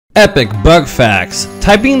Epic bug facts.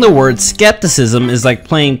 Typing the word skepticism is like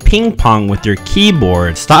playing ping pong with your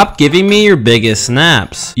keyboard. Stop giving me your biggest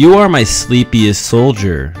snaps. You are my sleepiest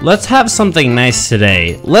soldier. Let's have something nice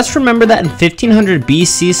today. Let's remember that in 1500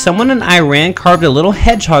 BC, someone in Iran carved a little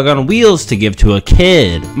hedgehog on wheels to give to a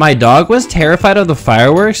kid. My dog was terrified of the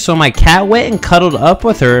fireworks, so my cat went and cuddled up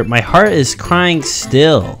with her. My heart is crying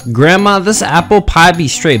still. Grandma, this apple pie be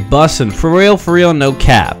straight bussin'. For real, no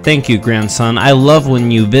cap. Thank you, grandson. I love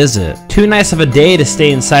when you visit. Too nice of a day to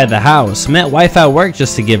stay inside the house. Met wife at work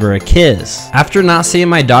just to give her a kiss. After not seeing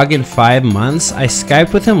my dog in 5 months, I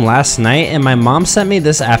Skyped with him last night and my mom sent me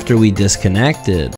this after we disconnected.